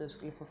att du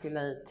skulle få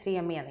fylla i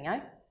 3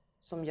 meningar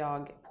som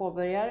jag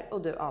påbörjar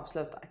och du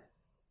avslutar.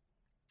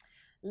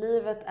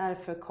 Livet är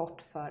för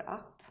kort för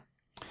att...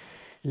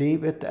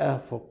 Livet är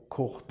för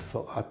kort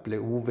för att bli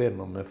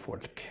ovänner med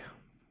folk.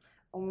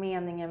 Och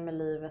meningen med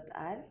livet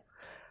är?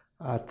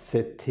 Att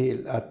se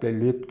till att bli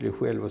lycklig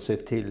själv och se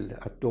till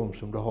att de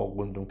som du har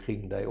runt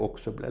omkring dig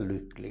också blir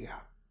lyckliga.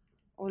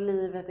 Och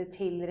livet är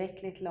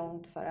tillräckligt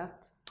långt för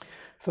att?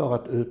 För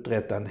att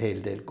uträtta en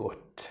hel del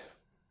gott.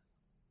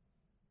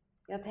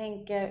 Jag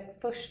tänker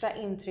första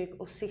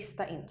intryck och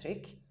sista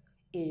intryck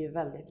är ju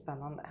väldigt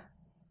spännande.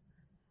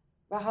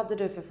 Vad hade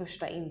du för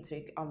första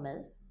intryck av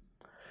mig?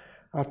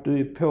 Att du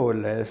är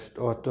påläst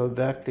och att du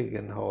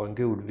verkligen har en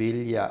god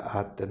vilja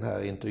att den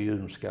här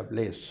intervjun ska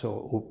bli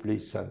så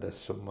upplysande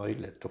som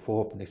möjligt. Och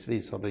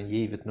förhoppningsvis har den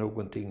givit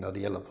någonting när det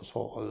gäller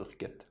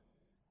försvararyrket.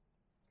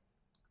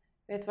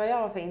 Vet du vad jag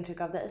har för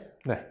intryck av dig?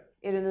 Nej.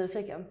 Är du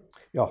nyfiken?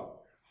 Ja.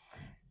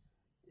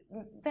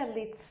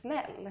 Väldigt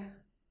snäll.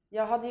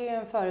 Jag hade ju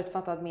en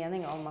förutfattad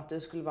mening om att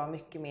du skulle vara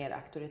mycket mer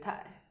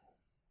auktoritär.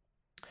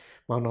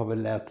 Man har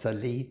väl lärt sig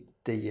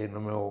lite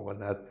genom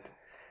åren att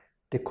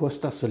det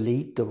kostar så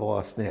lite att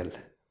vara snäll,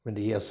 men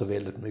det ger så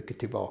väldigt mycket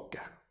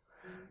tillbaka.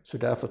 Så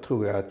därför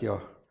tror jag att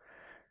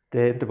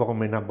det är inte bara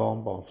mina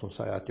barnbarn som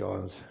säger att jag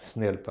är en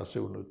snäll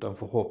person, utan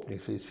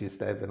förhoppningsvis finns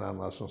det även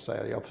andra som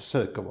säger att jag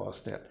försöker vara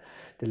snäll.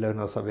 Det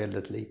lönar sig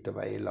väldigt lite att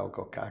vara elak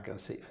och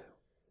aggressiv.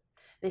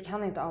 Vi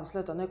kan inte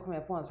avsluta, nu kommer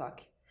jag på en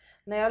sak.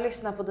 När jag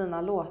lyssnar på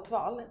dina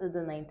låtval i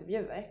dina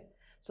intervjuer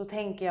så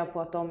tänker jag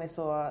på att de är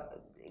så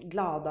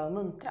glada och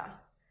muntra.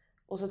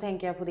 Och så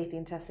tänker jag på ditt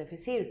intresse för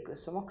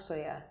cirkus som också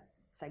är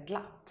så här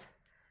glatt.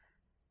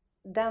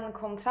 Den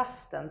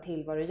kontrasten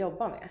till vad du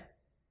jobbar med,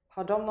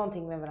 har de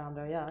någonting med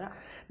varandra att göra?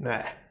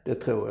 Nej, det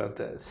tror jag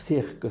inte.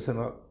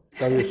 Cirkusen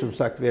är ju som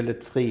sagt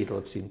väldigt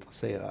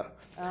friidrottsintresserad.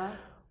 Ja.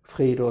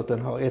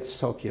 Friidrotten har ett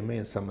sak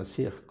gemensamt med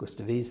cirkus.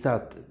 Det visar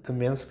att de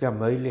mänskliga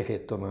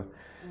möjligheterna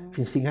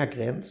finns inga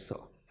gränser.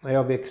 När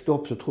jag växte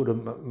upp så trodde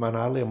man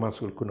aldrig man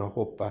skulle kunna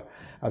hoppa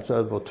alltså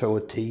över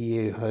 2,10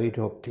 i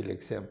höjdhopp till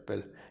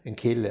exempel. En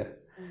kille.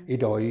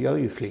 Idag gör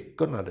ju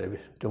flickorna det.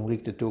 De är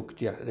riktigt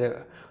duktiga.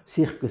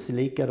 Cirkus är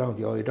likadant.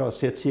 Jag har idag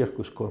sett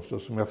cirkuskonster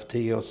som jag för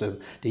 10 år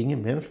sedan. Det är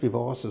ingen mänsklig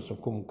varelse som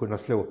kommer kunna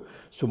slå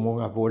så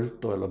många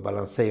volter eller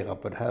balansera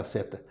på det här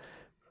sättet.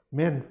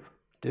 Men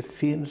det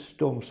finns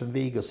de som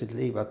viger sitt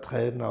liv att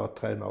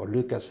träna och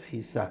lyckas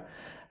visa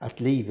att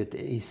livet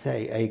i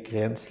sig är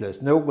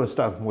gränslöst.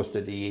 Någonstans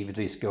måste det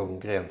givetvis gå en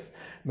gräns.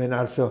 Men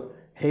alltså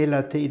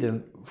Hela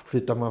tiden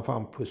flyttar man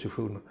fram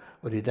positioner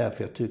och det är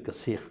därför jag tycker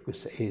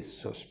cirkus är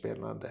så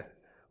spännande.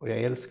 Och jag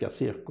älskar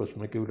cirkus,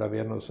 med goda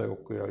vänner så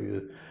åker jag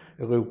ju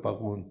Europa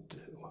runt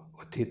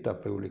och tittar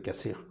på olika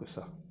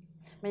cirkusar.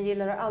 Men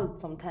gillar du allt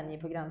som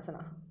tänjer på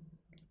gränserna?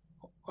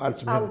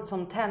 Allt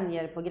som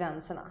tänjer på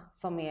gränserna,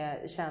 som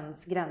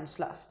känns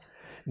gränslöst?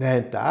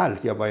 Nej, inte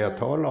allt. Jag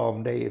talar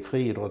om det i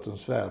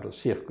friidrottens värld och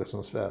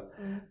cirkusens värld.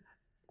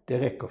 Det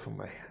räcker för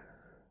mig.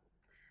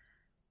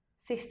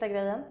 Sista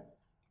grejen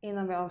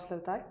innan vi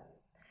avslutar.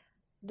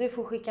 Du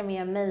får skicka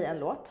med mig en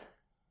låt.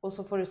 Och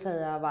så får du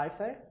säga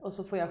varför. Och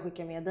så får jag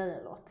skicka med dig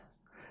en låt.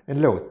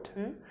 En låt?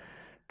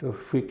 Då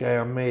skickar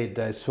jag med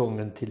dig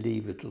sången Till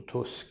livet ur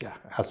Tosca.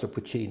 Alltså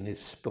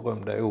Puccinis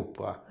berömda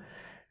opera.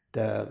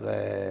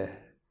 Där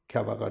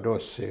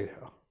Cavaradossi,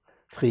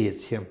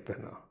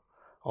 frihetskämpen,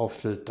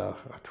 avslutar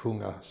att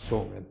sjunga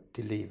sången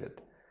Till livet.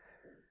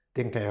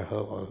 Den kan jag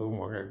höra hur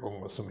många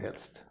gånger som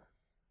helst.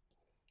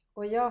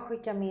 Och jag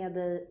skickar med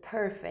dig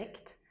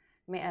Perfect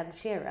med Ed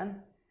Sheeran.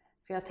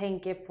 För jag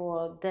tänker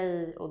på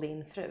dig och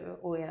din fru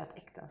och ert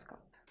äktenskap.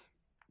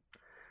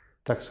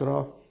 Tack ska du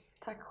ha.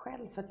 Tack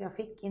själv för att jag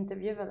fick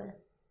intervjua dig.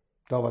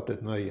 Det har varit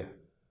ett nöje.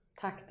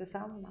 Tack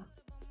detsamma.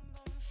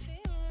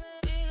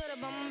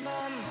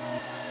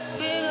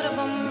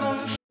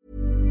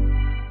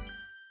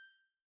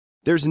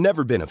 There's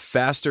never been a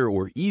faster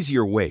or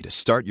easier way to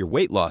start your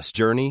weight loss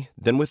journey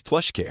than with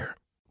PlushCare.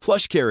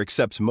 PlushCare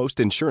accepts most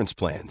insurance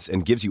plans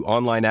and gives you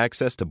online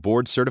access to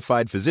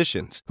board-certified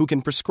physicians who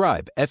can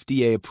prescribe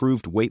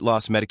FDA-approved weight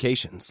loss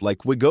medications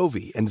like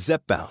Wegovy and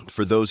Zepbound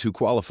for those who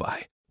qualify.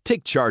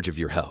 Take charge of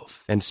your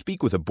health and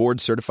speak with a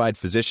board-certified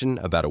physician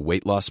about a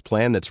weight loss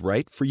plan that's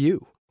right for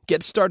you.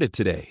 Get started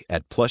today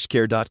at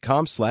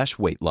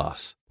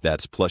plushcare.com/weightloss.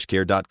 That's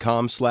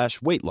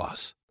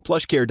plushcare.com/weightloss.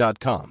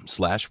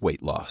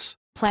 plushcare.com/weightloss.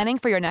 Planning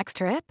for your next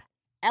trip?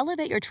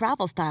 Elevate your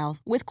travel style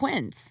with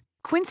Quince.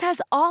 Quince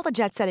has all the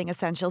jet-setting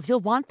essentials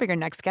you'll want for your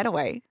next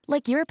getaway,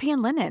 like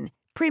European linen,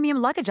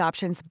 premium luggage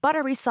options,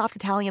 buttery soft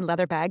Italian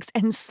leather bags,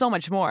 and so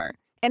much more.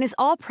 And is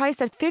all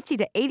priced at 50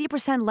 to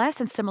 80% less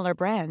than similar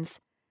brands.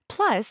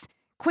 Plus,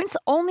 Quince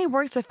only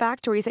works with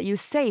factories that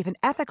use safe and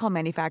ethical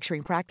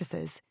manufacturing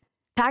practices.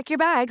 Pack your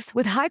bags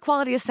with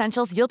high-quality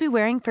essentials you'll be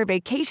wearing for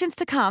vacations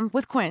to come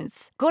with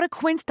Quince. Go to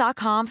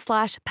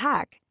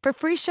quince.com/pack for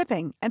free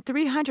shipping and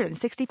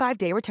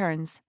 365-day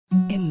returns.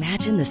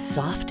 Imagine the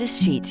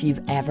softest sheets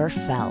you've ever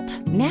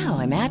felt. Now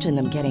imagine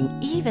them getting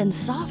even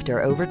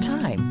softer over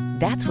time.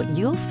 That's what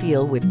you'll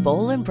feel with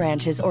Boll &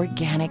 Branch's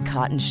organic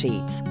cotton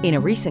sheets. In a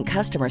recent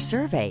customer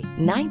survey,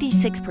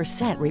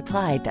 96%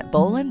 replied that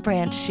Boll &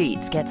 Branch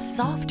sheets get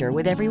softer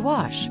with every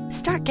wash.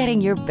 Start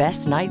getting your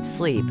best night's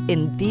sleep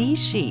in these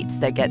sheets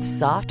that get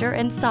softer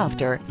and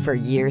softer for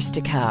years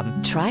to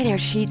come. Try their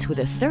sheets with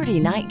a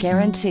 30-night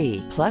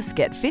guarantee. Plus,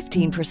 get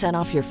 15%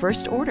 off your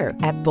first order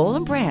at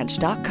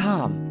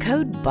bollandbranch.com.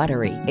 Code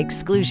BUTTERY.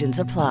 Exclusions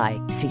apply.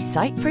 See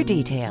site for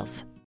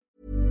details.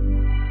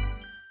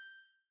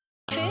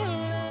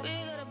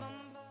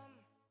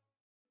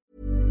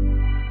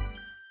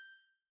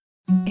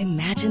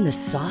 Imagine the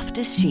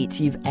softest sheets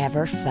you've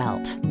ever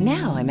felt.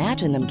 Now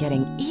imagine them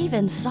getting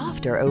even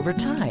softer over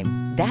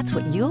time. That's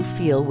what you'll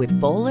feel with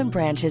Boll &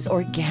 Branch's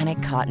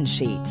organic cotton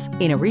sheets.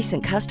 In a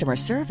recent customer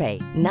survey,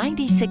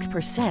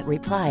 96%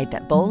 replied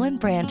that Boll &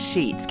 Branch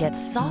sheets get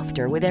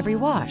softer with every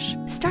wash.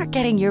 Start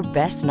getting your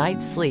best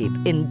night's sleep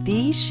in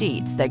these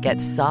sheets that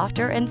get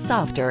softer and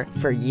softer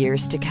for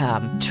years to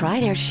come. Try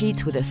their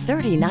sheets with a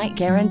 30-night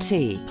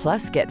guarantee.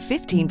 Plus, get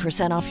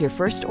 15% off your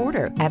first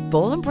order at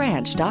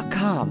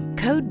bollandbranch.com.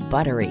 Code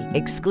BUTTERY.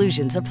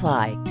 Exclusions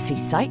apply. See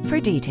site for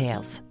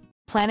details.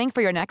 Planning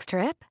for your next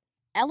trip?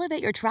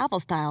 Elevate your travel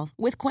style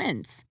with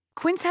Quince.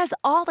 Quince has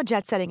all the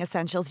jet-setting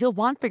essentials you'll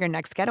want for your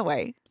next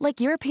getaway,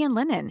 like European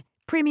linen,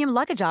 premium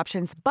luggage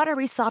options,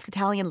 buttery soft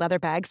Italian leather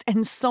bags,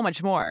 and so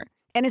much more.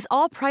 And is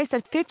all priced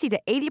at 50 to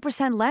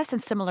 80% less than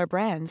similar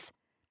brands.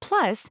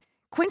 Plus,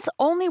 Quince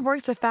only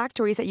works with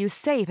factories that use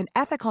safe and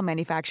ethical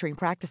manufacturing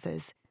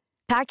practices.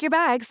 Pack your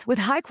bags with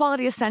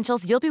high-quality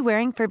essentials you'll be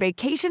wearing for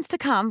vacations to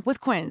come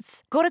with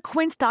Quince. Go to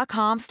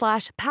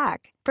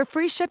quince.com/pack for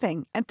free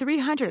shipping and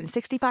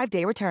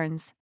 365-day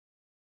returns.